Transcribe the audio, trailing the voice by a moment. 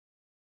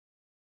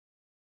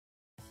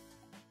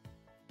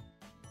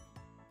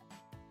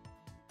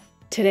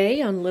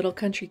Today on Little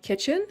Country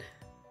Kitchen,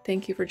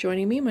 thank you for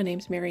joining me. My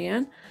name's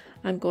Marianne.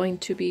 I'm going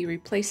to be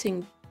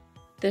replacing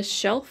this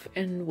shelf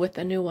and with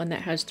a new one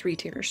that has 3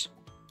 tiers.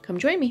 Come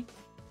join me.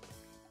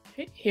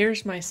 Okay,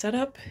 here's my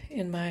setup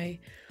in my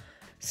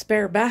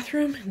spare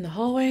bathroom in the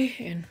hallway,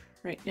 and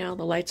right now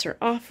the lights are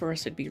off or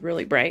else it'd be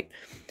really bright.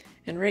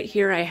 And right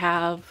here I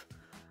have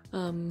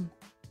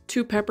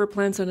 2 pepper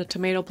plants and a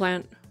tomato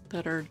plant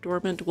that are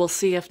dormant. We'll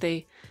see if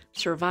they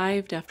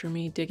survived after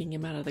me digging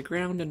them out of the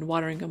ground and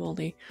watering them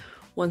only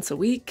once a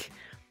week.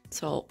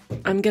 So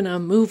I'm gonna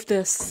move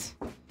this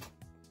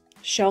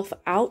shelf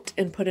out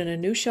and put in a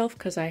new shelf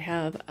because I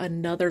have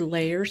another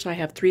layer. So I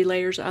have 3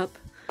 layers up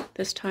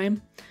this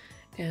time,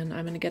 and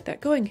I'm gonna get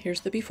that going.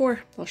 Here's the before.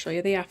 I'll show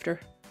you the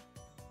after.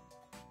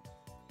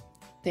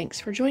 Thanks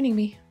for joining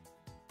me.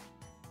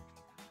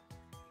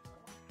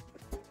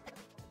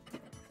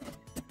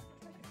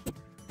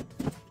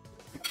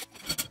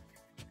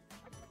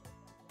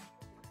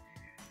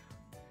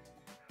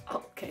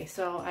 Okay,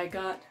 so I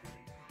got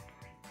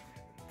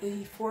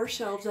the 4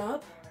 shelves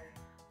up,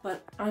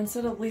 but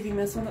instead of leaving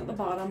this one at the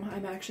bottom,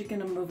 I'm actually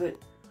going to move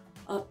it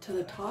up to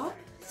the top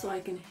so I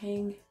can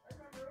hang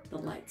the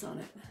lights on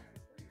it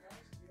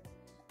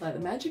by the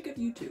magic of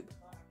YouTube.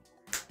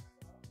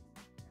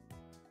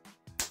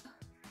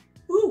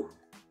 Woo!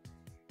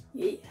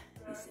 Yeah,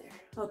 he's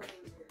there. Okay,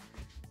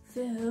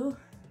 so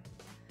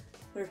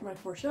there's my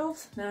 4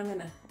 shelves. Now I'm going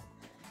to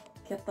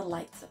get the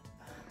lights up.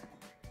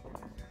 So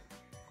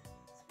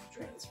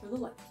transfer the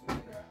lights.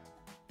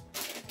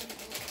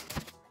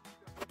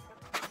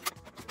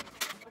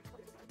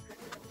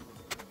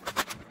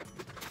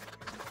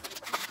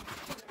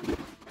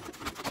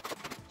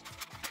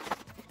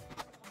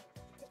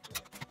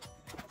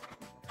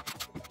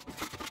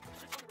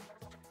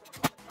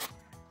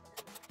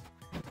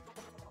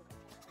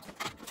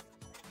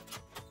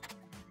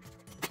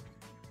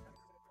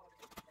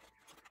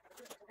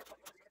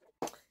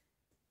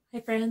 Hey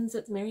friends,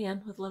 it's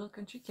Marianne with Little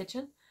Country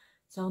Kitchen.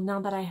 So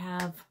now that I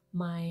have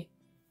my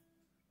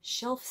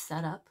shelf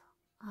set up,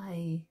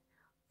 I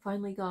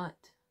finally got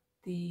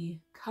the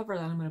cover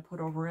that I'm going to put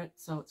over it.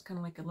 So it's kind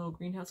of like a little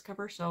greenhouse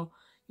cover. So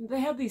they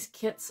have these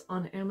kits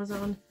on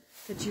Amazon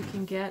that you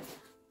can get,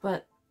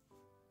 but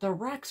the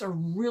racks are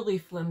really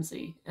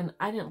flimsy and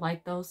I didn't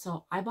like those.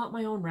 So I bought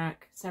my own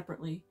rack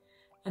separately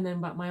and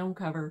then bought my own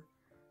cover,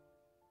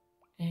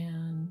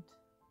 and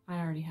I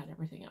already had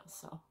everything else.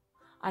 So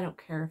I don't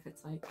care if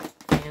it's like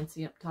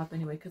fancy up top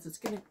anyway, because it's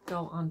going to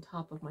go on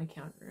top of my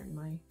counter in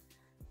my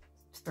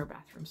spare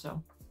bathroom.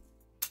 So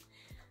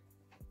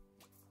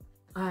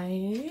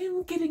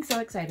I'm getting so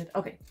excited.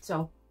 Okay,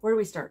 so where do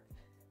we start?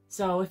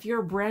 So if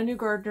you're a brand new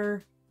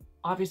gardener,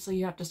 obviously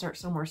you have to start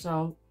somewhere.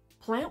 So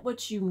plant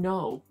what you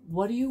know.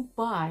 What do you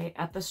buy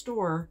at the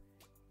store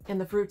in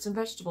the fruits and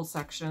vegetables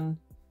section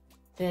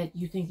that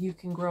you think you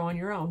can grow on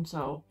your own?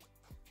 So,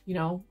 you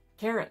know,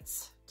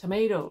 carrots,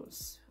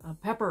 tomatoes,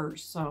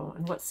 peppers. So,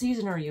 and what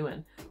season are you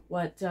in?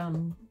 What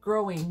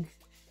growing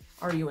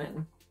are you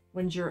in?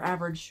 When's your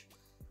average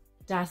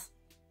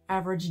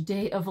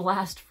day of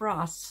last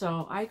frost?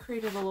 So I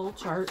created a little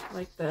chart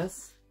like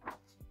this,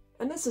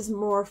 and this is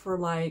more for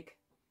like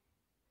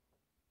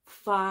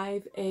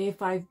 5A,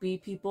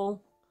 5B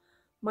people.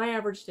 My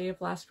average day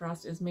of last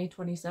frost is May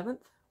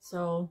 27th.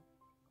 So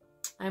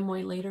I'm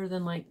way later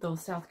than like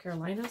those South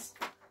Carolinas,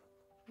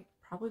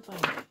 probably by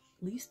at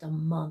least a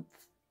month.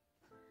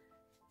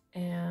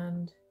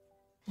 And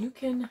you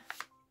can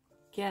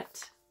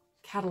get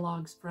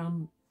catalogs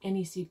from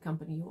any seed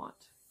company you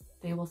want.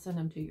 They will send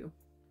them to you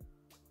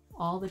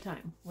all the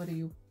time, whether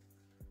you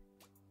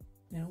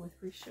know, with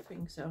free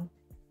shipping. So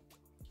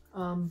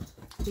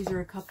these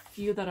are a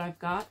few that I've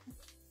got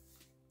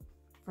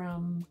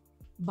from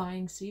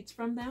buying seeds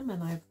from them,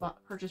 and I've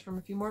purchased from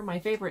a few more. My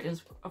favorite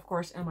is, of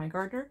course, M.I.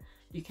 Gardner,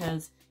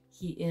 because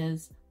he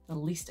is the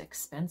least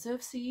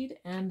expensive seed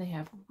and they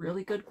have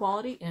really good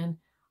quality, and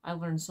I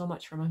learned so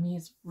much from him.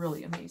 He's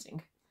really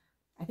amazing.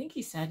 I think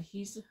he said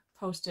he's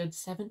posted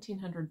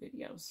 1,700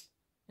 videos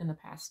in the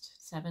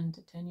past 7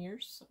 to 10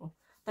 years. So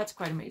that's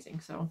quite amazing.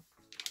 So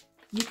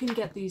you can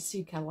get these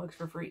seed catalogs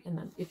for free. And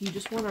then if you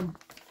just want to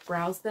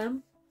browse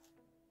them,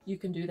 you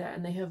can do that.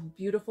 And they have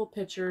beautiful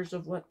pictures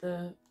of what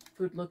the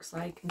food looks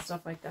like and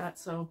stuff like that.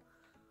 So,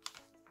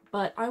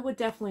 but I would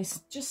definitely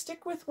just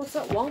stick with what's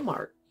at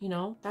Walmart. You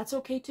know, that's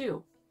okay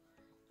too.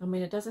 I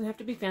mean, it doesn't have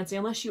to be fancy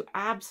unless you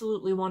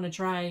absolutely want to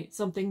try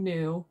something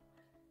new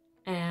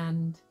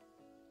and,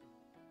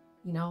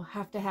 you know,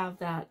 have to have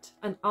that.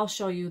 And I'll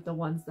show you the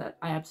ones that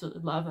I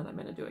absolutely love and I'm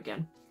going to do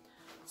again.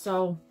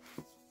 So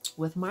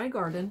with my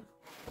garden,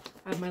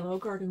 I have my little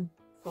garden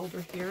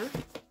folder here.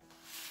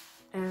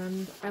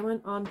 And I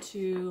went on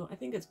to, I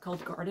think it's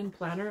called Garden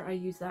Planner. I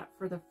used that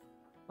for the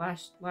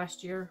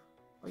last year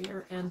or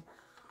year. And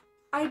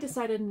I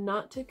decided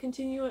not to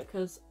continue it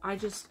because I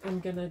just am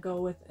going to go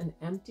with an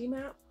empty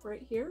map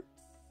right here.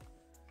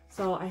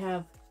 So I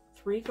have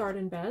 3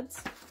 garden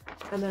beds.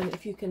 And then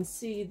if you can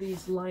see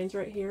these lines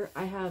right here,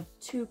 I have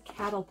 2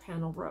 cattle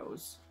panel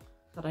rows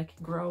that I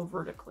can grow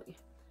vertically.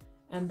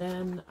 And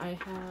then I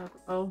have,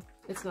 oh,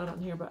 it's not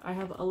on here, but I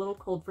have a little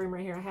cold frame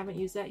right here. I haven't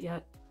used that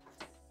yet.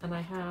 And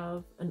I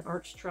have an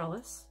arch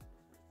trellis.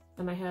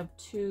 And I have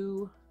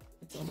two,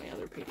 it's on my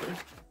other paper.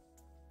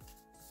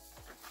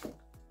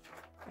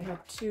 I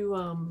have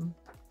two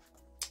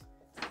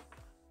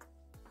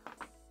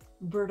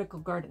vertical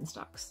garden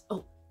stalks.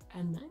 Oh,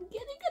 and I'm getting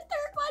a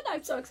third one.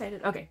 I'm so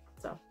excited. Okay,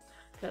 so,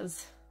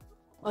 because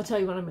I'll tell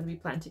you when I'm going to be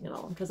planting it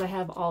all, because I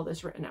have all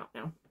this written out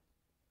now.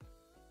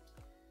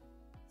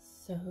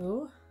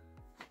 So,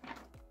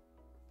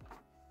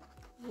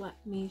 let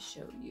me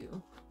show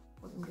you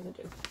what I'm going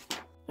to do.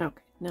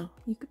 Okay, now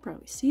you could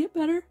probably see it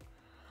better.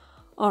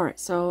 All right,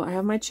 so I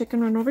have my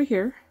chicken run over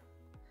here,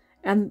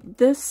 and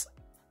this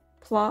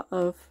plot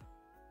of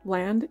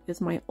land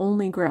is my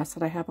only grass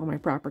that I have on my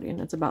property,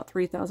 and it's about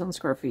 3,000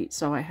 square feet.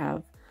 So I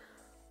have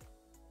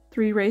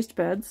 3 raised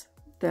beds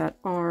that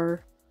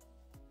are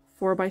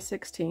 4 by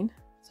 16,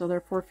 so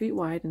they're 4 feet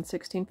wide and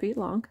 16 feet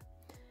long.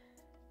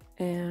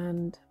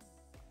 And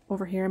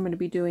over here I'm going to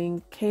be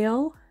doing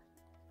kale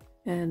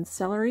and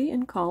celery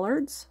and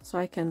collards, so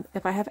I can,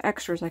 if I have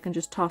extras, I can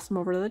just toss them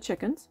over to the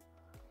chickens.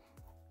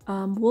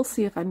 We'll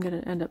see if I'm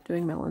going to end up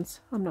doing melons.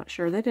 I'm not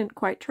sure. They didn't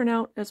quite turn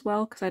out as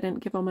well because I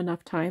didn't give them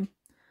enough time.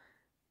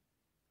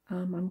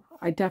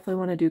 I definitely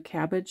want to do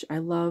cabbage. I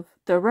love,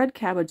 the red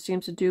cabbage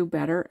seems to do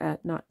better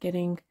at not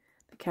getting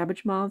the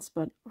cabbage moths,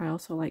 but I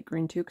also like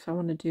green too because I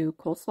want to do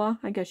coleslaw.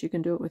 I guess you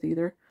can do it with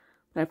either,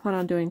 but I plan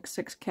on doing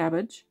 6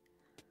 cabbage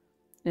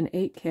and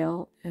 8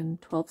 kale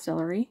and 12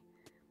 celery.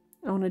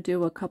 I want to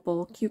do a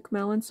couple cuke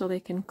melons so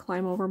they can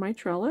climb over my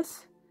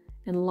trellis,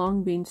 and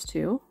long beans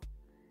too.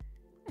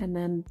 And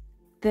then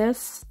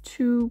this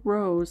 2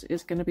 rows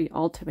is going to be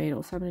all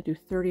tomatoes. So I'm going to do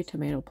 30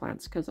 tomato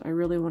plants because I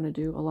really want to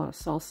do a lot of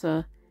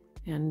salsa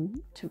and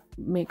to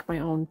make my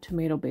own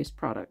tomato-based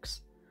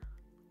products.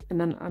 And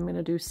then I'm going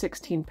to do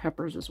 16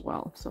 peppers as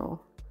well. So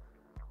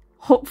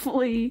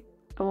hopefully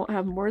I won't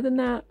have more than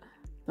that.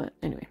 But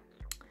anyway.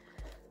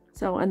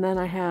 So, and then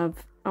I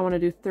want to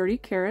do 30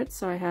 carrots.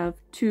 So I have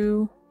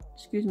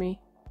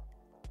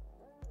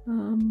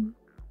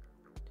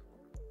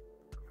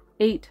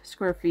 8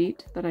 square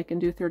feet that I can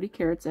do 30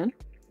 carrots in.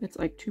 It's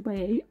like 2 by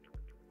 8.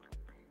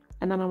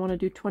 And then I want to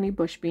do 20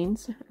 bush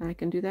beans, and I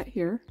can do that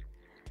here.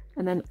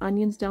 And then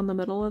onions down the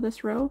middle of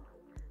this row.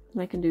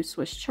 And I can do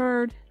Swiss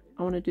chard.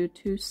 I want to do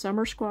 2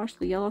 summer squash,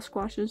 the yellow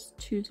squashes,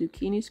 2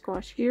 zucchini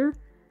squash here,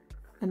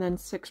 and then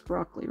 6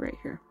 broccoli right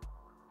here.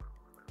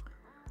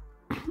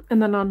 And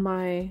then on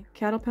my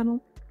cattle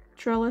panel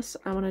trellis,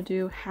 I want to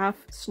do half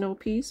snow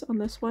peas on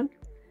this one,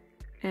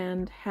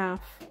 and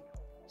half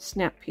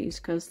snap peas,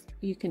 because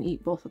you can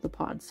eat both of the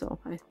pods, so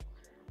I'm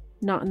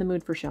not in the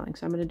mood for shelling,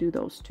 so I'm going to do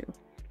those 2.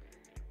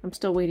 I'm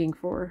still waiting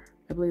for,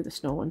 I believe, the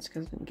snow ones,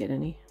 because I didn't get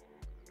any.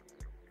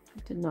 I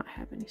did not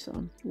have any, so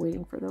I'm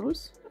waiting for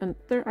those. And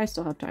I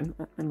still have time.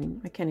 I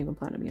mean, I can't even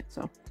plant them yet,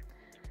 so.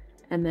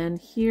 And then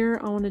here,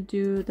 I want to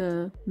do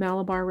the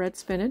Malabar red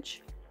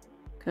spinach,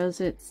 because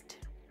it's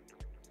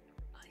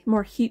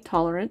more heat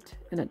tolerant,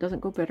 and it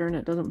doesn't go bitter, and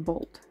it doesn't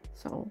bolt.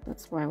 So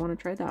that's why I want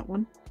to try that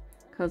one,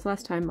 because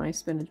last time my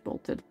spinach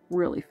bolted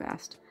really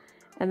fast.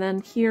 And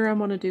then here I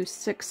want to do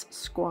 6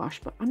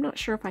 squash, but I'm not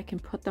sure if I can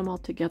put them all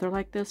together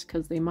like this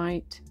because they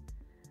might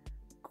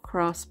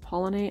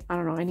cross-pollinate. I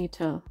don't know. I need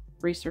to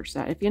research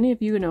that. If any of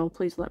you know,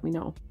 please let me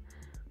know.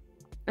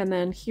 And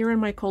then here in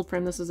my cold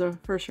frame, this is the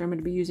first year I'm going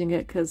to be using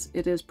it because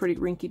it is pretty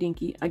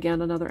rinky-dinky.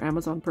 Again, another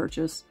Amazon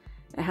purchase.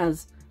 It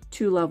has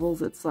 2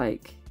 levels. It's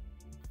like,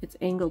 it's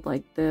angled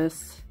like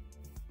this.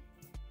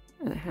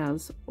 And it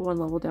has 1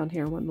 level down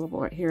here, 1 level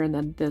right here, and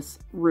then this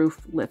roof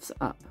lifts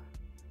up.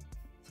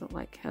 So it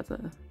like has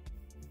a...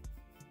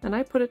 And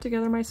I put it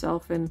together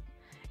myself, and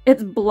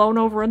it's blown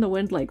over in the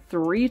wind like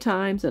 3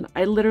 times, and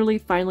I literally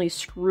finally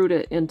screwed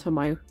it into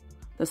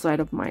the side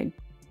of my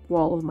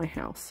wall of my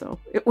house, so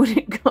it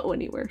wouldn't go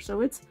anywhere.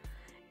 So it's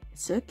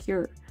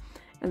secure.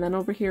 And then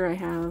over here I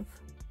have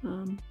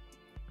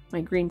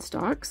my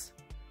Greenstalks.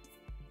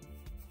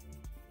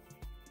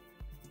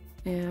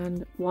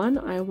 And when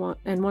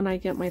I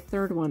get my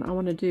 3rd one, I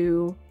want to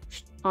do,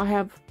 I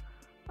have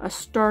a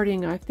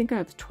starting, I think I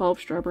have 12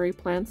 strawberry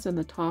plants in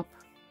the top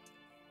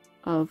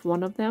of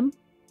one of them.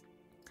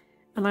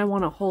 And I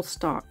want a whole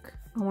stalk.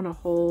 I want a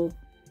whole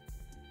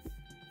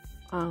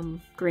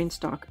green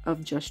stalk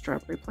of just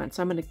strawberry plants.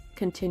 So I'm going to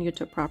continue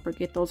to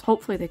propagate those.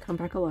 Hopefully they come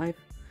back alive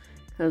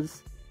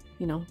because,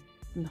 you know,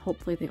 and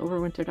hopefully they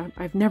overwintered.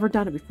 I've never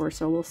done it before,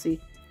 so we'll see.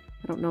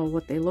 I don't know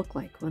what they look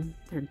like when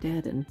they're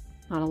dead and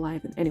not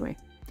alive. And anyway,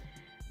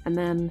 and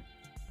then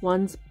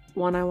one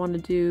I want to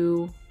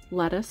do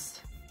lettuce.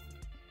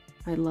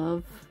 I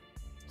love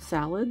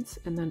salads,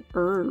 and then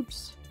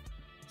herbs.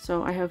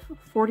 So I have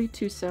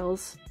 42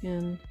 cells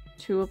in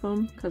 2 of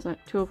them because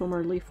 2 of them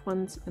are leaf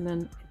ones, and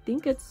then I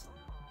think it's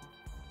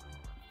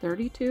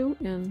 32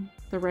 in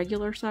the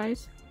regular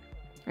size.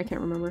 I can't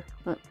remember,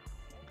 but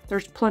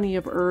there's plenty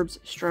of herbs,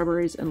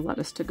 strawberries, and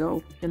lettuce to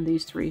go in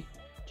these 3,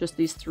 just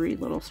these 3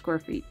 little square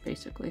feet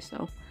basically.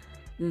 So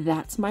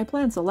that's my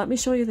plan. So let me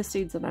show you the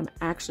seeds that I'm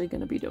actually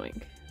going to be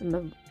doing and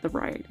the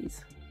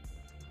varieties.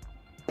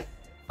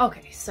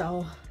 Okay,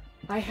 so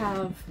I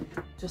have,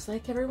 just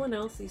like everyone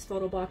else, these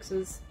photo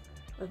boxes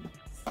of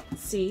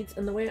seeds,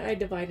 and the way I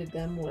divided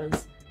them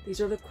was, these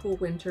are the cool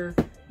winter,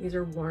 these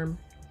are warm,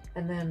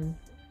 and then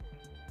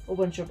a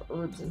bunch of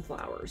herbs and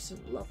flowers, some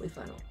lovely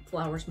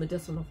flowers,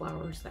 medicinal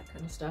flowers, that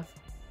kind of stuff.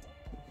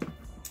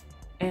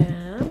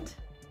 And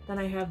then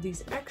I have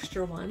these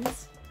extra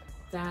ones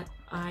that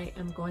I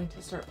am going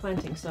to start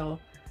planting. So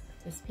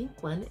this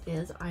pink one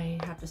is, I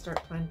have to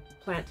start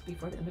plant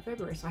before the end of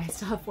February. So I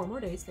still have 4 more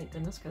days, thank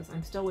goodness, because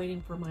I'm still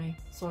waiting for my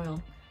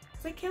soil.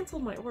 Because I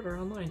canceled my order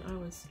online.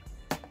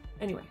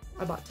 Anyway,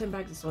 I bought 10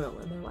 bags of soil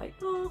and they're like,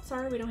 oh,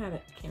 sorry, we don't have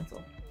it,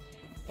 cancel.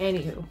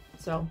 Anywho,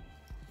 so,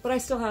 but I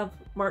still have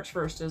March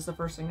 1st is the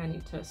first thing I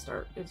need to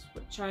start, is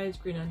with chives,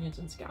 green onions,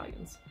 and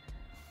scallions.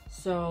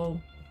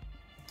 So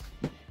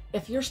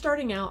if you're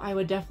starting out, I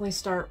would definitely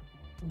start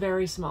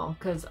very small,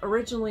 because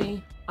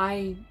originally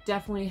I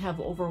definitely have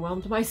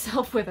overwhelmed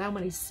myself with how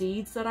many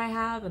seeds that I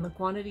have and the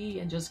quantity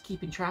and just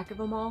keeping track of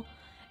them all,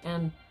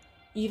 and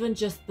even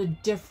just the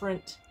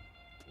different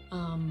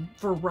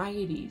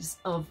varieties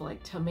of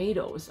like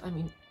tomatoes. I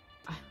mean,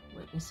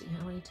 let me see,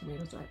 how many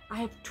tomatoes do I have? I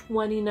have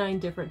 29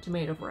 different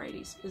tomato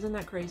varieties. Isn't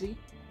that crazy?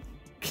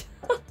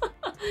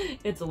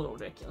 It's a little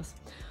ridiculous,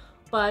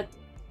 but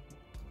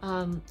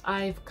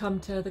I've come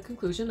to the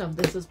conclusion of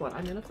this is what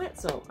I'm going to plant.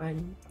 So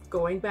I'm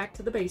going back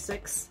to the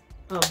basics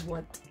of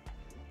what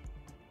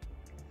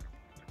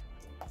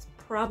is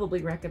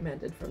probably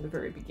recommended from the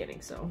very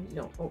beginning, so you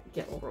don't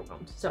get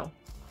overwhelmed. So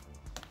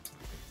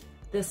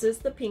this is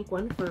the pink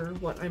one for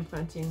what I'm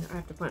planting. I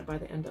have to plant by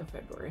the end of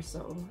February.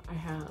 So I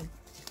have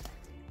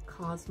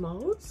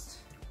cosmos.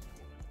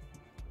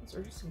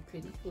 Those are some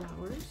pretty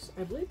flowers.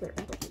 I believe they're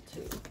edible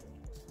too.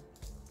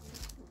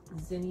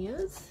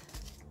 Zinnias.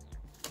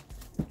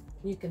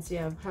 You can see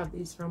I have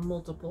these from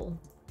multiple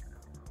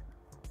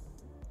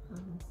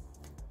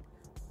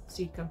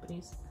seed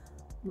companies.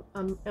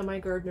 M.I.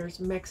 Gardner's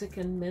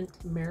Mexican Mint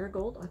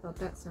Marigold. I thought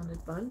that sounded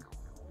fun.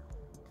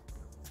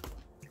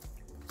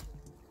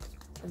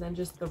 And then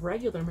just the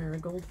regular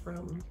marigold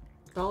from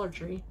Dollar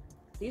Tree.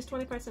 These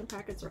 25-cent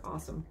packets are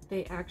awesome.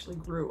 They actually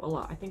grew a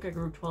lot. I think I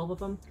grew 12 of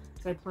them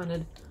because I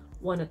planted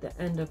one at the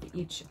end of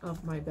each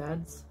of my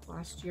beds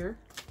last year,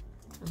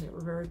 and they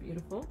were very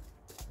beautiful.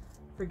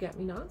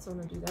 Forget-me-nots, so I'm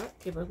gonna do that.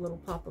 Give it a little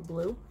pop of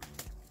blue.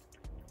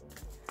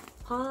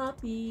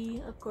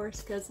 Poppy, of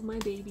course, because of my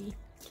baby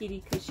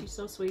kitty, because she's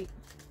so sweet.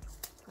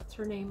 That's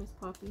her name, is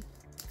Poppy.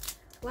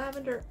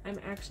 Lavender, I'm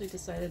actually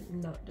decided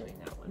not doing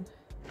that one.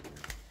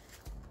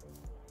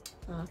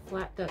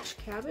 Flat Dutch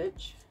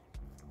cabbage.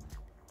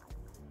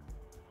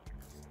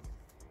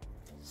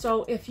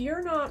 So if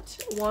you're not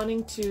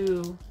wanting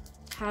to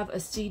have a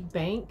seed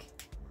bank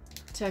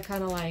to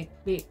kind of like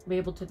be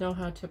able to know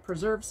how to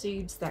preserve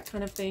seeds, that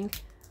kind of thing,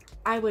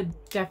 I would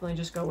definitely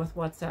just go with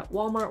what's at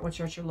Walmart, which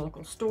are at your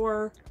local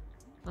store.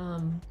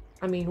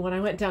 I mean, when I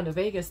went down to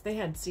Vegas, they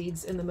had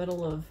seeds in the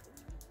middle of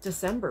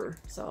December,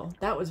 so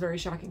that was very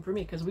shocking for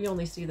me because we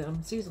only see them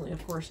seasonally,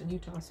 of course, in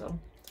Utah. So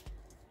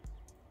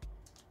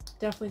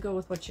definitely go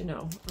with what you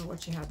know or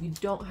what you have. You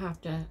don't have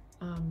to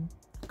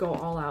go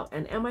all out.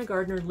 And M.I.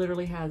 Gardner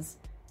literally has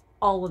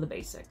all of the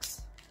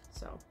basics.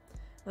 So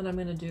then I'm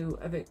going to do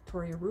a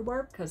Victoria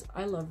rhubarb because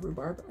I love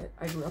rhubarb.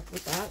 I grew up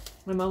with that.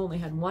 My mom only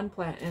had one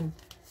plant and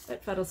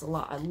it fed us a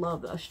lot. I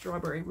love a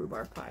strawberry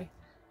rhubarb pie.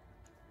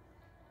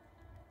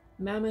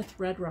 Mammoth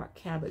Red Rock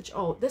cabbage.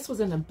 Oh, this was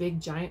in a big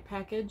giant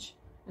package,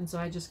 and so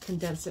I just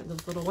condensed it into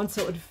this little one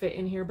so it would fit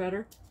in here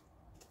better.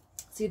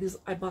 See, these,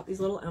 I bought these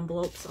little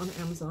envelopes on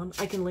Amazon.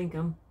 I can link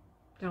them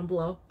down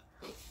below.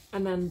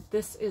 And then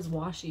this is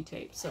washi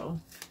tape, so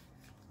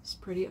it's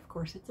pretty. Of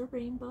course, it's a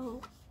rainbow.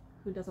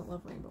 Who doesn't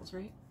love rainbows,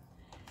 right?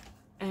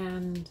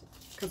 And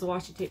because the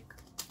washi tape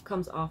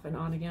comes off and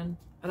on again,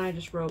 and I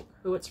just wrote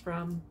who it's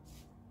from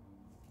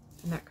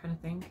and that kind of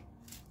thing.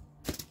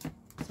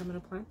 So I'm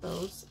going to plant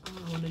those.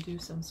 I want to do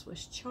some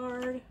Swiss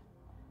chard.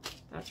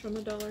 That's from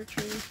the Dollar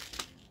Tree.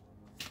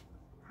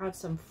 Have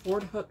some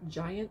Ford Hook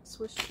Giant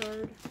Swiss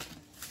chard.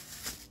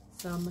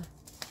 Some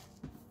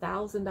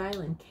Thousand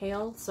Island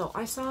kale. So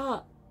I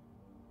saw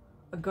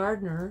a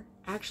gardener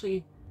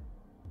actually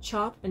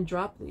chop and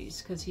drop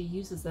these because he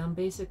uses them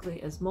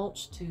basically as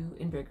mulch to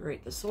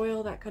invigorate the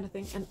soil, that kind of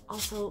thing. And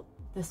also,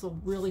 this will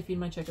really feed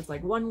my chickens.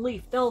 Like one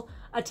leaf, they'll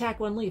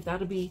attack one leaf.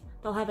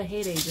 They'll have a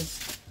heyday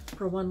just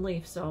for one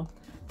leaf. So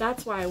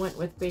that's why I went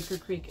with Baker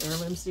Creek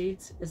heirloom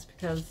seeds, is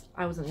because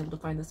I wasn't able to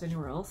find this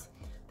anywhere else.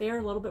 They are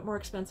a little bit more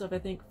expensive, I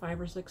think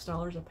 $5 or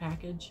 $6 a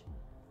package.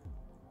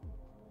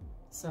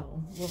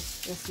 So we'll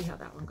see how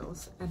that one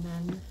goes. And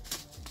then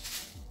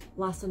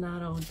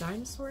Lacinato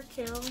dinosaur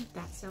kale.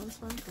 That sounds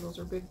fun because those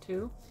are big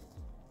too.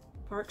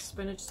 Park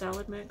spinach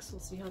salad mix. We'll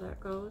see how that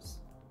goes.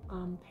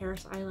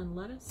 Paris Island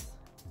lettuce.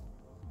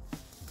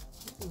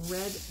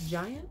 Red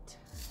giant.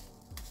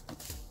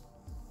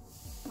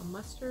 A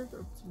mustard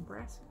or some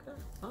brassica.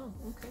 Oh,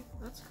 okay,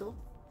 that's cool.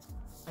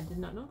 I did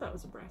not know that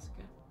was a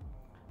brassica.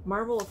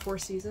 Marvel of Four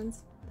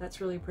Seasons. That's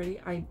really pretty.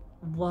 I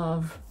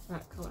love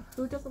that color.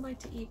 Who doesn't like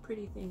to eat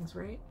pretty things,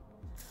 right?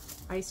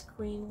 Ice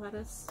Queen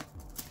lettuce.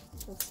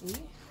 We'll see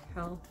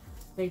how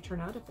they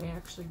turn out, if they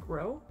actually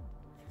grow.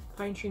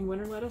 Pine tree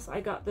winter lettuce.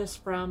 I got this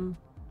from,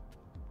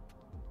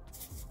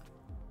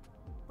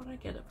 what did I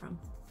get it from?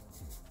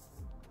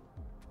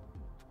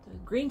 The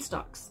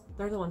Greenstalks.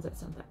 They're the ones that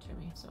sent that to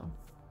me, so.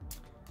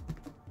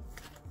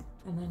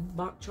 And then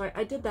bok choy.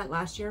 I did that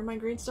last year in my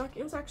Greenstalk.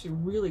 It was actually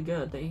really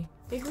good. They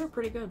grew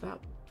pretty good,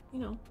 about, you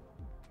know,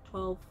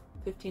 12,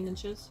 15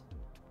 inches.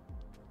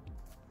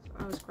 So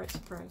I was quite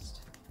surprised.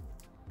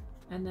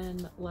 And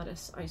then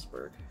lettuce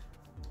iceberg.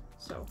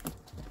 So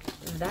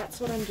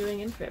that's what I'm doing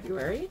in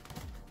February.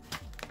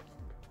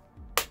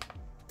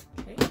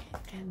 Okay,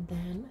 and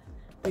then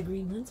the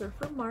green ones are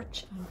for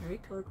March. I'm very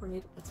color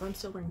coordinated. That's why I'm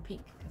still wearing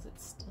pink, because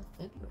it's still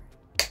February.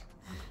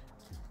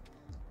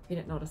 If you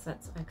didn't notice,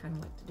 I kind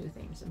of like to do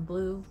things in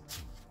blue.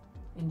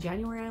 In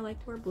January I like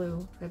to wear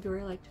blue.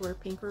 February I like to wear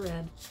pink or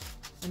red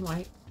and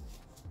white.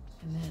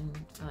 And then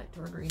I like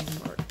to wear green in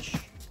March.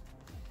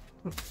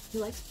 Who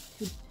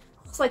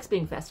likes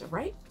being festive,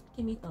 right?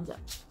 Give me a thumbs up.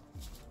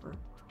 Or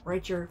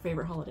write your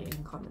favorite holiday in the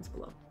comments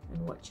below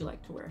and what you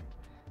like to wear.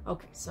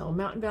 Okay, so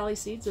Mountain Valley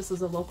Seeds. This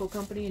is a local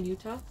company in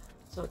Utah.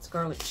 So it's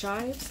garlic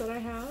chives that I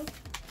have.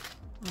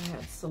 I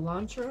have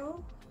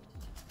cilantro.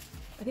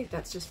 I think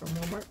that's just from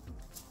Walmart.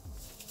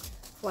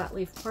 Flat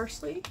leaf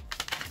parsley.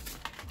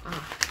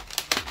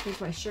 Here's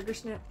my sugar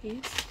snap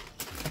peas.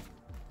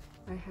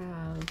 I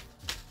have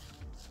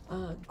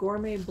a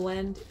gourmet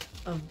blend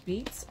of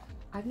beets.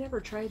 I've never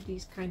tried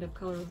these kind of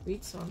color of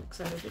beets, so I'm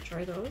excited to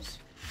try those.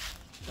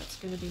 That's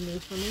going to be new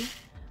for me.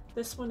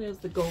 This one is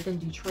the golden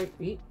Detroit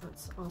beet.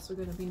 That's also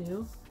going to be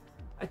new.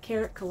 A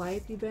carrot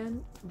calliope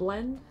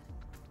blend.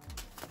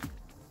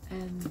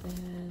 And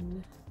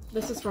then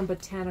this is from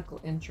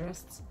Botanical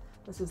Interests.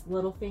 This is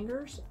Little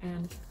Fingers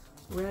and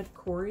Red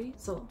Cory.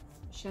 So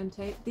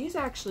Shante. These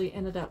actually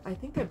ended up, I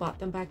think I bought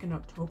them back in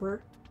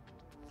October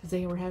because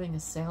they were having a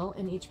sale,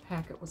 and each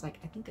packet was like,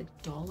 I think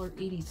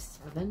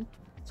 $1.87.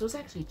 So it was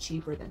actually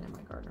cheaper than in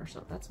my gardener.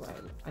 So that's why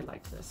I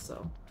like this.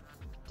 So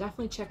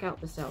definitely check out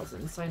the sales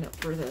and sign up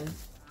for the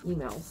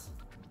emails.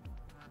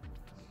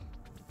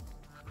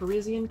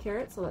 Parisian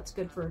carrots, so that's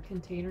good for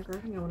container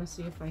gardening. I want to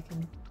see if I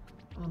can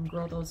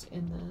grow those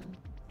in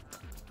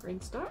the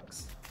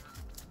Greenstalks.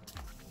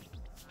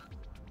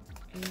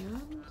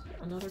 And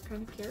another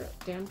kind of carrot,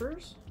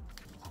 Danvers.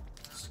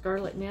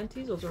 Scarlet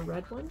Nantes, those are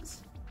red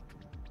ones.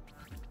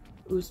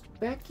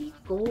 Uzbeki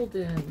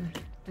Golden.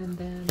 And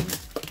then,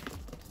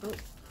 oh,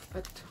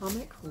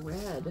 Atomic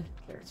Red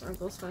carrots. Aren't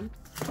those fun?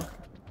 Oh,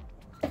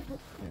 I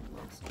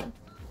lost one.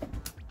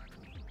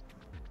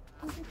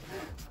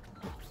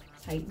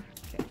 Tight.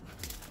 Okay.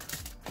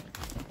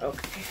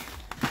 Okay.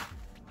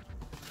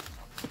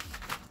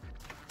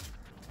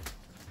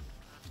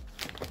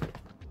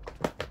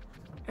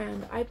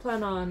 And I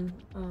plan on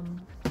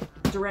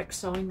direct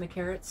sowing the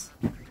carrots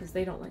because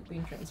they don't like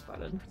being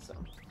transpotted, so.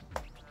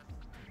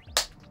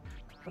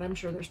 But I'm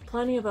sure there's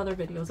plenty of other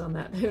videos on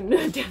that who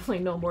definitely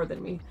know more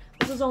than me.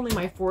 This is only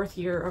my 4th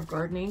year of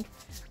gardening.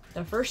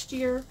 The first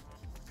year,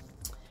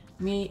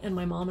 me and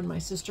my mom and my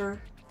sister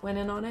went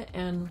in on it,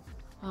 and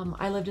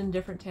I lived in a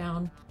different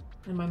town,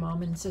 and my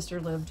mom and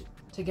sister lived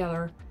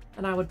together,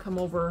 and I would come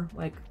over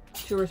like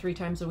 2 or 3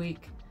 times a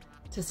week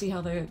to see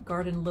how the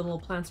garden little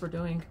plants were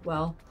doing.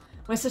 Well,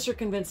 my sister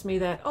convinced me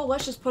that, oh,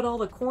 let's just put all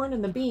the corn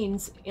and the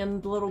beans in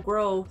the little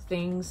grow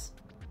things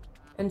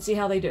and see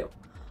how they do.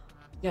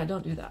 Yeah,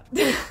 don't do that.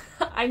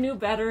 I knew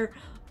better,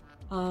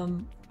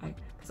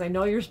 because I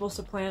know you're supposed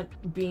to plant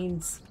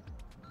beans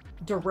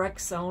direct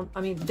sown.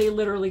 I mean, they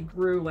literally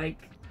grew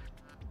like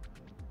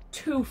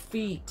 2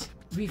 feet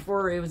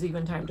before it was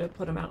even time to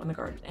put them out in the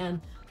garden.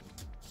 And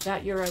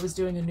that year I was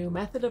doing a new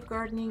method of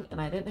gardening, and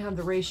I didn't have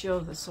the ratio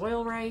of the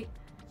soil right.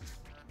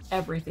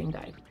 Everything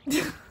died.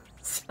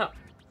 So,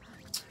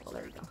 well,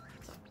 there you go.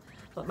 So,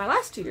 but my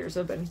last 2 years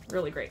have been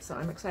really great, so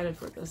I'm excited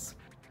for this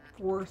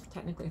 4th,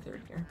 technically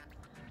 3rd year.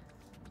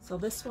 So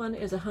this one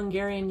is a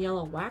Hungarian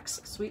yellow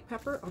wax sweet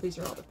pepper. Oh, these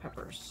are all the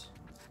peppers.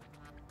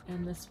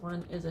 And this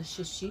one is a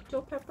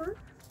shishito pepper.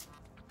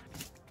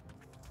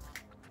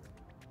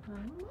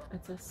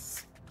 It's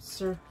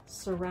a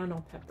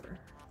serrano pepper.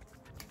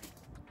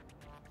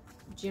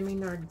 Jimmy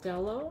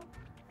Nardello.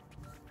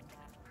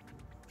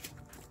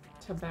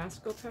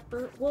 Tabasco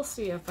pepper. We'll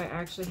see if I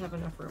actually have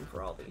enough room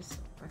for all these,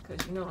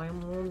 because you know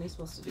I'm only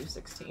supposed to do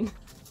 16.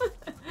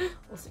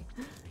 We'll see.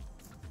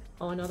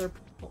 Oh, another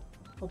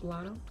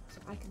poblano,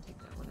 so I can take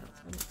that one out.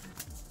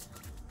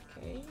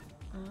 Okay,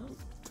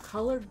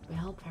 colored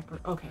bell pepper.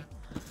 Okay,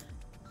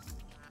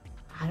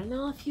 I don't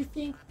know if you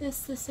think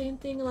this the same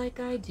thing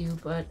like I do,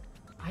 but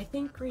I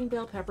think green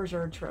bell peppers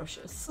are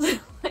atrocious.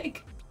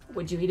 Like,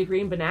 would you eat a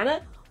green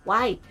banana?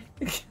 Why?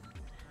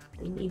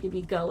 They need to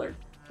be colored.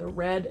 The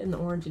red and the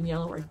orange and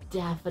yellow are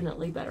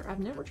definitely better. I've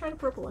never tried a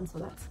purple one, so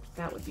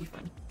that would be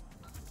fun.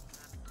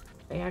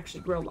 They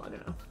actually grow long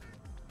enough.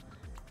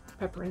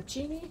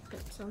 Pepperoncini,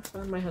 that sounds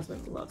fun. My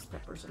husband loves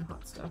peppers and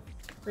hot stuff.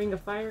 Ring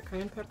of Fire,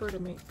 cayenne pepper to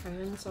make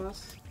cayenne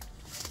sauce.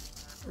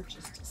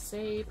 Purchase to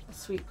save.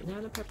 Sweet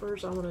banana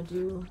peppers. I want to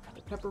do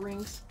the pepper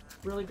rings.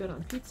 Really good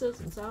on pizzas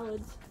and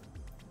salads.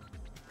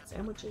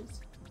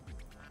 sandwiches.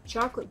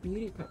 Chocolate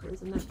beauty pepper,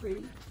 isn't that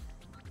pretty?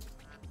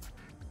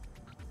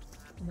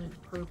 And then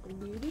purple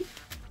beauty.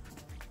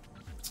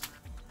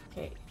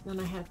 Okay, then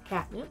I have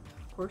catnip,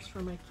 of course, for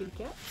my kitty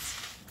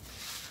cats.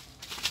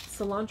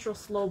 Cilantro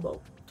slow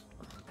boat.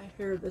 I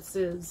hear this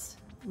is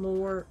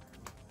more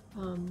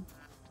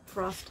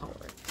frost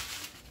tolerant.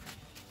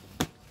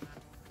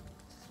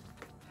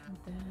 And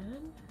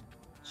then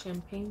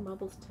champagne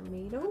bubbles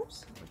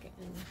tomatoes. We're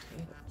getting the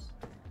tomatoes.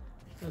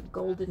 The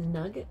golden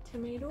nugget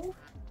tomato.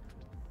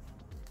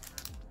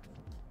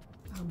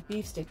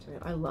 Beefsteak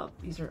tomato. I love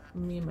these. Are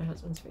me and my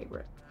husband's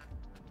favorite,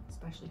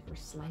 especially for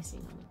slicing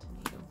on a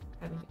tomato,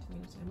 having a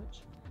tomato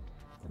sandwich.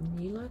 The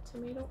Mila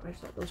tomato. I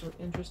just thought those were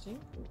interesting,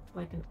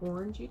 like an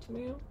orangey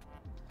tomato.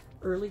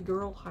 Early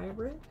girl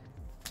hybrid.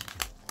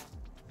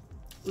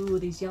 Ooh,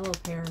 these yellow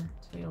pear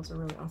tomatoes are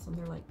really awesome.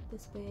 They're like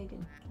this big,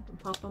 and you can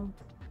pop them,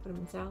 put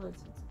them in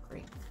salads. It's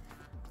great.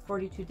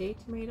 42-day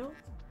tomato.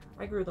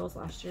 I grew those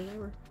last year. They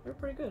were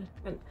pretty good,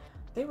 and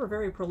they were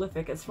very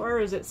prolific. As far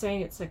as it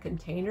saying it's a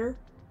container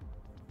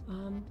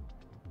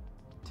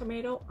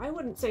tomato, I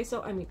wouldn't say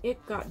so. I mean,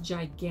 it got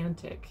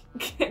gigantic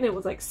and it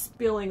was like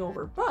spilling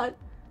over, but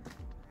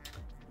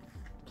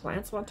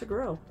plants want to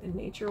grow and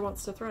nature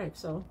wants to thrive,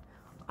 so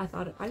I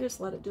thought I just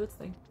let it do its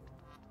thing.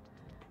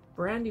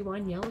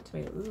 Brandywine yellow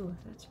tomato. Ooh,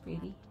 that's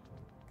pretty.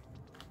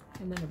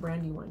 And then a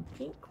Brandywine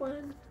pink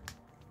one.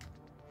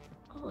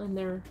 Oh, and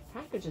their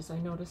packages I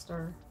noticed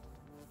they're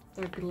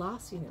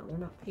glossy now. They're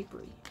not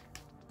papery.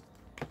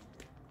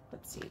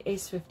 Let's see,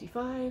 Ace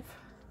 55.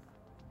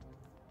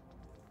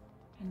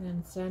 And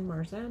then San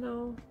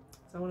Marzano.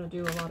 So I want to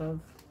do a lot of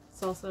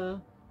salsa,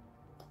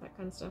 that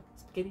kind of stuff,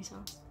 spaghetti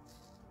sauce.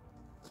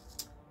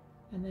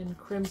 And then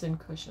Crimson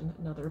Cushion,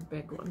 another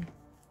big one.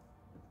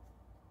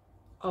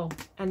 Oh,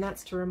 and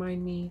that's to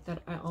remind me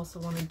that I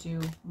also want to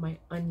do my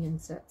onion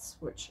sets,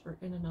 which are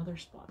in another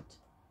spot.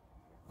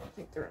 I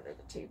think they're under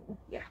the table.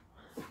 Yeah.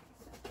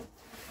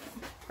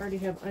 I already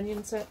have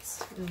onion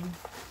sets. And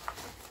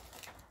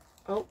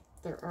oh,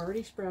 they're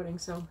already sprouting,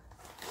 so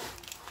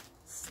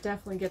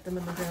definitely get them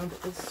in the ground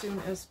as soon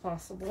as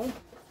possible.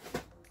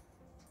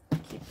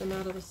 Keep them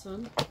out of the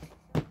sun.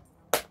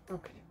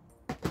 Okay.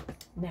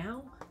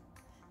 Now,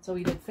 so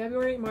we did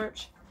February,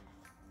 March.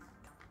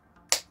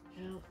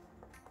 Now,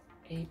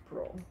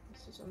 April.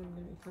 This is what I'm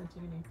going to be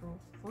planting in April.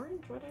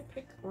 Orange? Why did I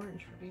pick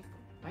orange for April?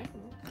 I don't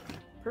know.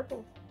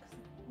 Purple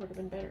would have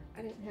been better.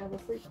 I didn't have a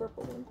free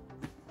purple one.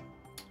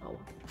 Oh well,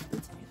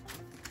 it's fine.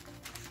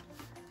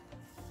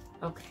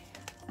 Okay.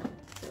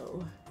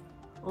 So,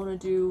 I want to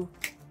do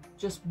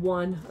just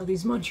one of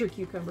these muncher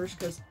cucumbers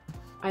because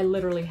I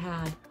literally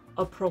had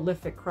a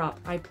prolific crop.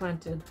 I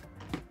planted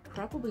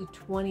probably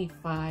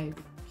 25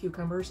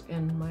 cucumbers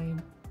in my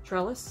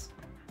trellis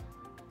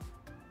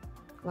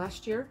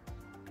last year,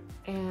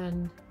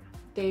 and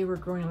they were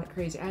growing like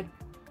crazy. I had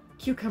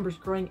cucumbers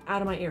growing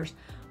out of my ears.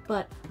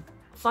 But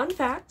fun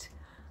fact,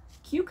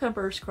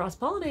 cucumbers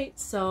cross-pollinate,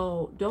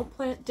 so don't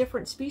plant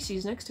different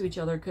species next to each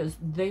other because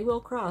they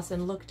will cross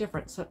and look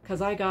different. So,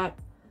 because I got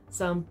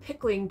some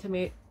pickling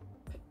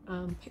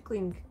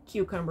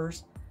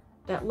cucumbers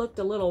that looked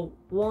a little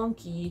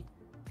wonky,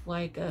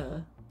 like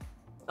a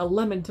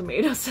lemon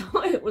tomato. So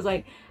it was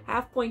like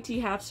half pointy,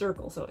 half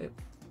circle. So yeah,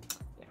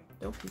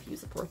 don't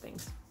confuse the poor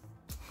things.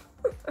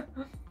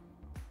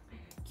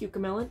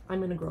 Cucamelon, I'm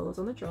going to grow those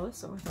on the trellis,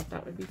 so I thought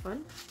that would be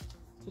fun.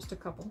 Just a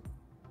couple.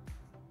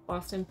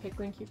 Boston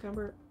pickling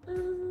cucumber. I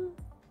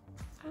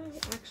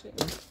actually am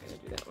not going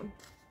to do that one.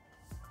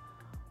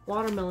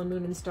 Watermelon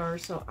moon and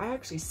stars. So I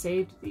actually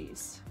saved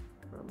these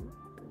from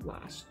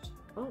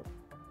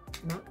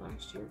not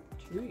last year,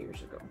 2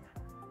 years ago.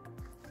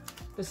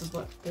 This is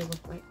what they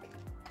look like.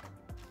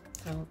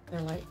 So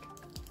they're like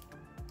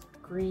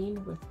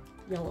green with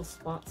yellow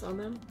spots on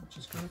them, which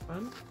is kind of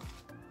fun.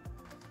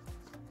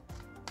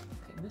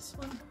 Okay, this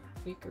one,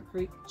 Baker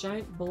Creek,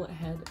 giant bullet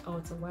head. Oh,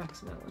 it's a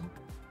wax melon.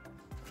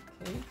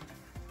 Okay.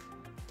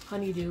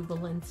 Honeydew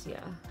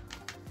Valencia.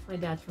 My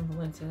dad's from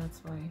Valencia, that's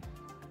why.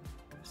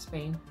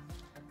 Spain.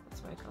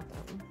 That's why I got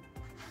that one.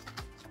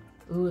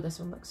 Ooh, this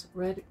one looks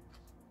red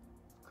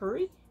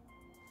curry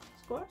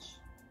squash.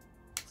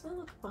 Does that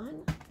look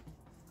fun?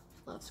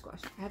 Love squash.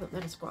 I haven't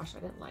met a squash I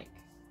didn't like.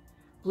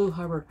 Blue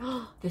Hubbard.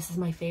 Oh, this is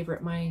my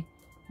favorite. My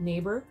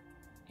neighbor,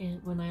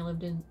 and when I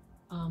lived in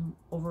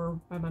over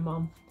by my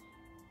mom,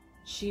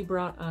 she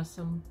brought us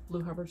some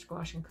Blue Hubbard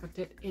squash and cooked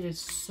it. It is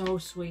so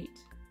sweet.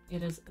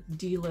 It is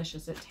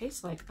delicious. It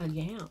tastes like a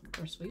yam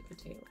or sweet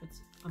potato.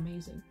 It's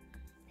amazing.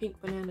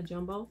 Pink banana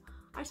jumbo.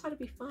 I just thought it'd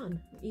be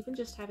fun. Even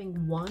just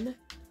having one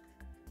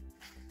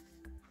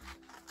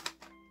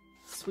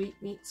sweet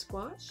meat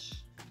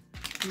squash.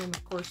 And then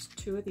of course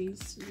 2 of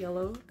these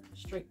yellow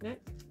straight neck.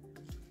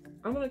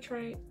 I'm gonna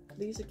try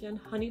these again.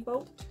 Honey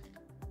boat.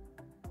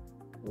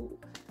 Ooh.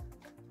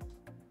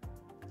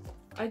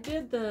 I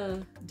did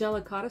the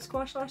delicata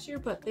squash last year,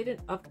 but they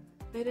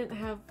didn't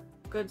have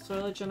good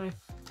soilage, and I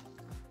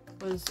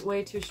was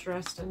way too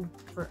stressed and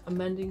for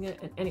amending it.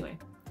 And anyway,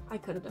 I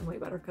could have done way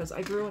better because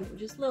I grew one, it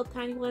was just a little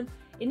tiny one.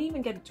 It didn't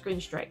even get its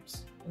green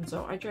stripes. And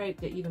so I tried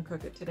to even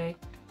cook it today.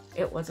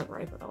 It wasn't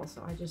ripe at all,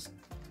 so I just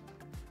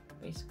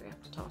basically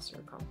have to toss it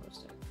or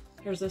compost it.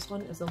 Here's this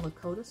one is a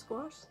Lakota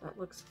squash. That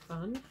looks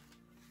fun.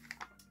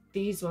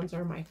 These ones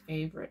are my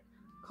favorite.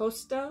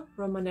 Costa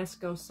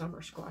Romanesco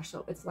summer squash.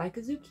 So it's like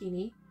a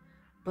zucchini,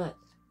 but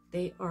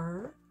they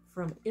are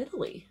from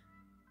Italy.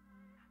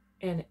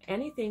 And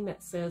anything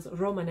that says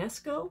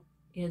Romanesco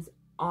is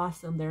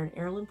awesome. They're an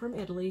heirloom from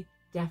Italy.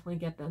 Definitely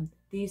get them.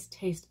 These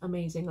taste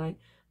amazing. Like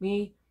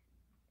me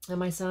and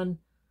my son,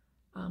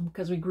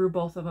 because we grew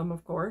both of them,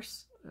 of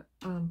course.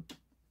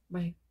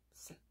 My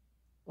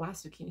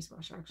last zucchini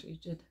squash actually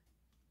did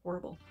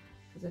horrible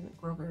because it didn't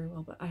grow very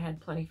well, but I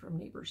had plenty from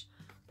neighbors.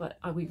 But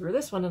we grew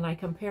this one, and I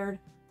compared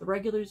the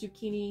regular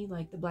zucchini,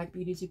 like the Black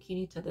Beauty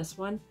zucchini, to this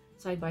one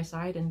side by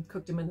side and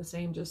cooked them in the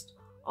same, just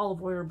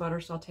olive oil, butter,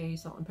 saute,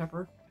 salt and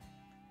pepper.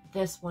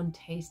 This one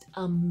tastes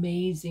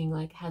amazing,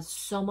 like has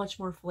so much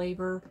more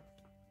flavor.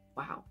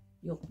 Wow,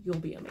 you'll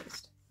be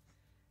amazed.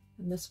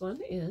 And this one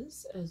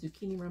is a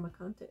zucchini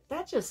ramicante.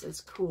 That just is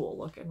cool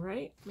looking,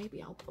 right?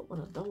 Maybe I'll put one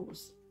of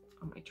those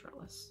on my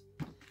trellis.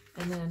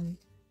 And then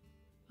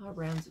a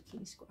round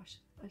zucchini squash.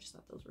 I just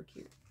thought those were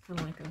cute. Kind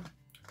of like a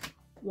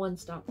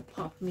one-stop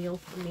pop meal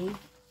for me,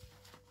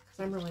 because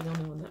I'm really the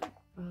only one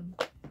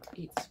that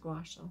eats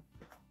squash. So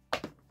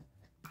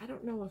I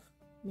don't know if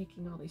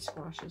making all these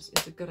squashes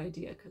is a good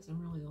idea, because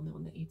I'm really the only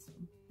one that eats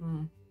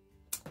them.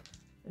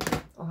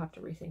 I'll have to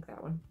rethink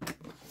that one.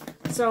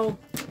 So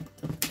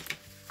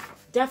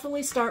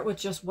definitely start with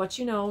just what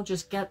you know.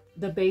 Just get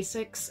the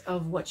basics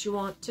of what you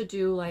want to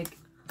do. Like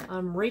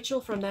Rachel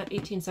from that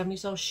 1870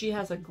 show, she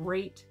has a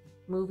great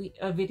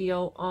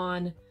video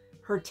on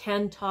her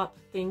 10 top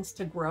things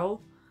to grow.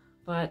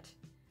 But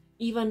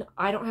even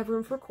I don't have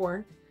room for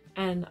corn,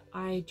 and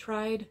I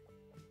tried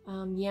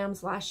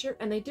yams last year,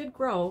 and they did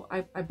grow.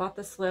 I bought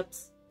the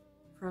slips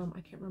from,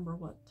 I can't remember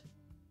what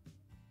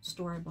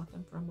store I bought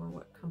them from or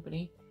what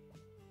company,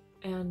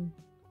 and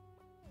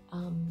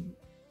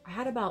I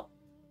had about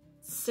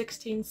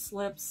 16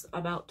 slips,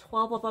 about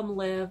 12 of them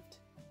lived.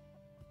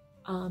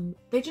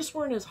 They just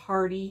weren't as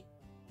hardy,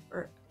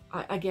 or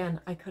again,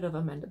 I could have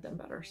amended them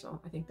better,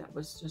 so I think that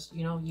was just,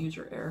 you know,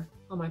 user error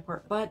on my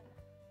part, but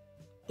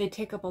they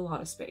take up a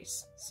lot of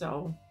space,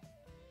 so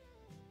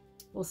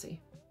we'll see.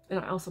 And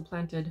I also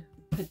planted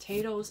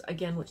potatoes,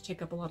 again, which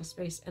take up a lot of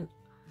space, and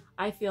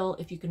I feel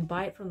if you can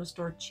buy it from the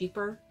store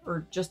cheaper,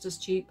 or just as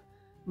cheap,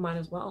 might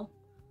as well.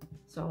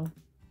 So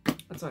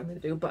that's what I'm going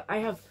to do. But I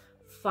have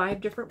 5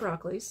 different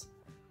broccolis,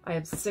 I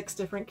have 6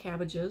 different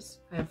cabbages,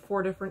 I have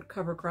 4 different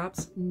cover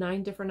crops,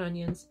 9 different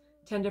onions,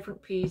 10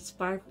 different peas,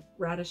 5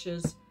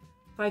 radishes,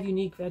 5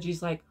 unique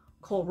veggies like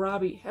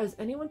kohlrabi. Has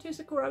anyone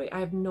tasted kohlrabi? I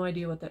have no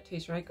idea what that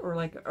tastes like. Or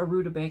like a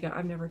rutabaga.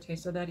 I've never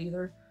tasted that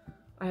either.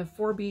 I have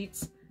 4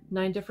 beets,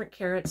 9 different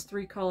carrots,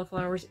 3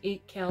 cauliflowers,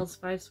 8 kales,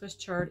 5 Swiss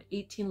chard,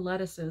 18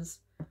 lettuces,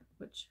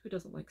 which who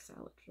doesn't like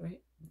salads,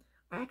 right?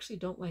 I actually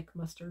don't like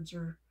mustards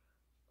or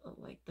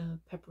like the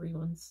peppery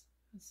ones.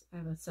 I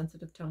have a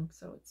sensitive tongue,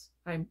 so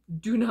I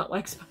do not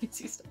like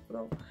spicy stuff at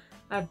all.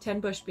 I have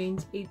 10 bush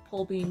beans, 8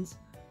 pole beans,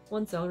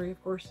 1 celery,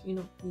 of course, you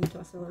know,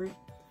 Utah celery,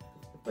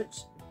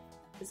 which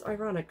is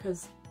ironic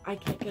because I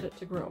can't get it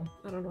to grow.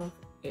 I don't know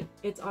if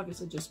it's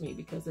obviously just me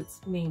because it's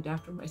named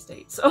after my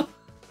state. So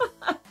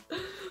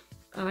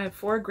I have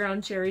 4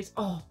 ground cherries.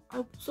 Oh,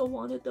 I so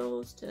wanted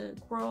those to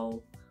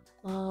grow.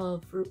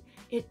 Love fruit.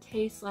 It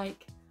tastes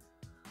like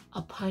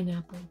a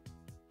pineapple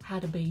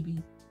had a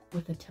baby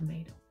with a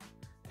tomato.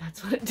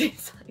 That's what it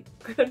tastes like.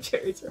 Ground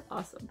cherries are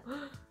awesome.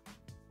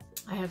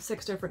 I have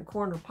 6 different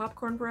corn or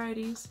popcorn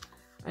varieties.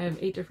 I have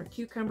 8 different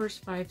cucumbers,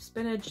 5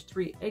 spinach,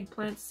 3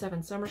 eggplants,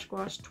 7 summer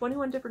squash,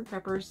 21 different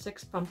peppers,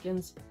 6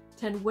 pumpkins,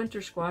 10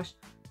 winter squash,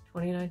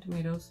 29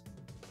 tomatoes.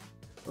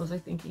 What was I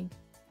thinking?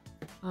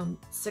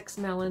 6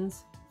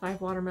 melons,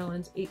 5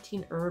 watermelons,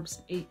 18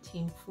 herbs,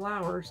 18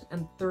 flowers,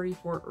 and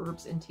 34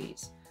 herbs and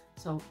teas.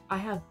 So I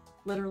have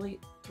literally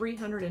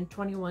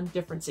 321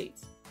 different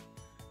seeds.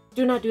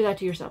 Do not do that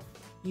to yourself.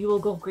 You will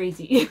go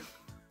crazy.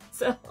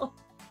 So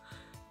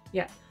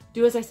yeah,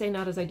 do as I say,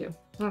 not as I do.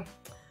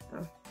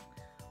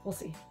 We'll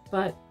see.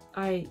 But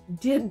I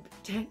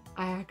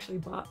actually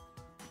bought,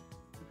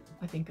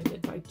 I think I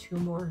did buy 2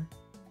 more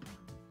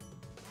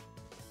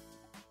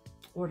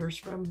orders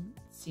from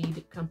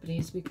seed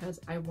companies because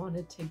I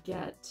wanted to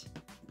get,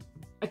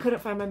 I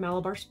couldn't find my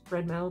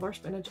red Malabar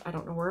spinach. I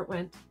don't know where it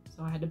went,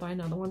 so I had to buy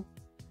another one.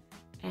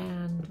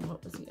 And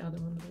what was the other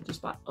one that I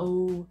just bought?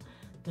 Oh,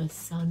 the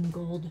Sun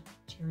Gold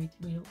cherry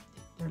tomato.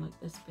 They're like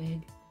this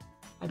big.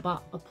 I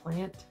bought a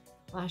plant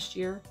last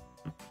year.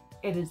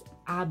 It is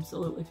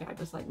absolutely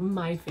fabulous, like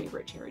my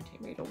favorite cherry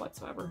tomato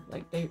whatsoever.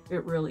 Like it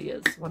really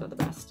is one of the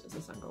best, is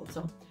a Sun Gold.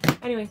 So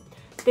anyway,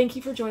 thank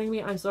you for joining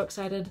me. I'm so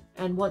excited.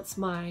 And once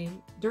my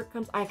dirt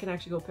comes, I can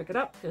actually go pick it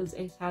up because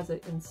Ace has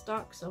it in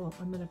stock. So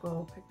I'm gonna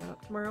go pick that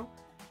up tomorrow,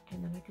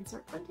 and then I can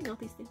start planting all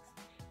these things.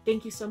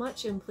 Thank you so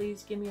much, and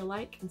please give me a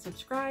like and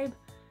subscribe.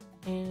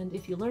 And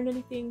if you learned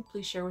anything,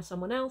 please share with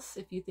someone else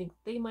if you think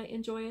they might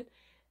enjoy it.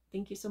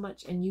 Thank you so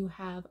much, and you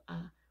have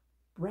a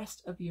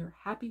rest of your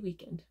happy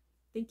weekend.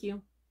 Thank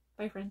you.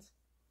 Bye, friends.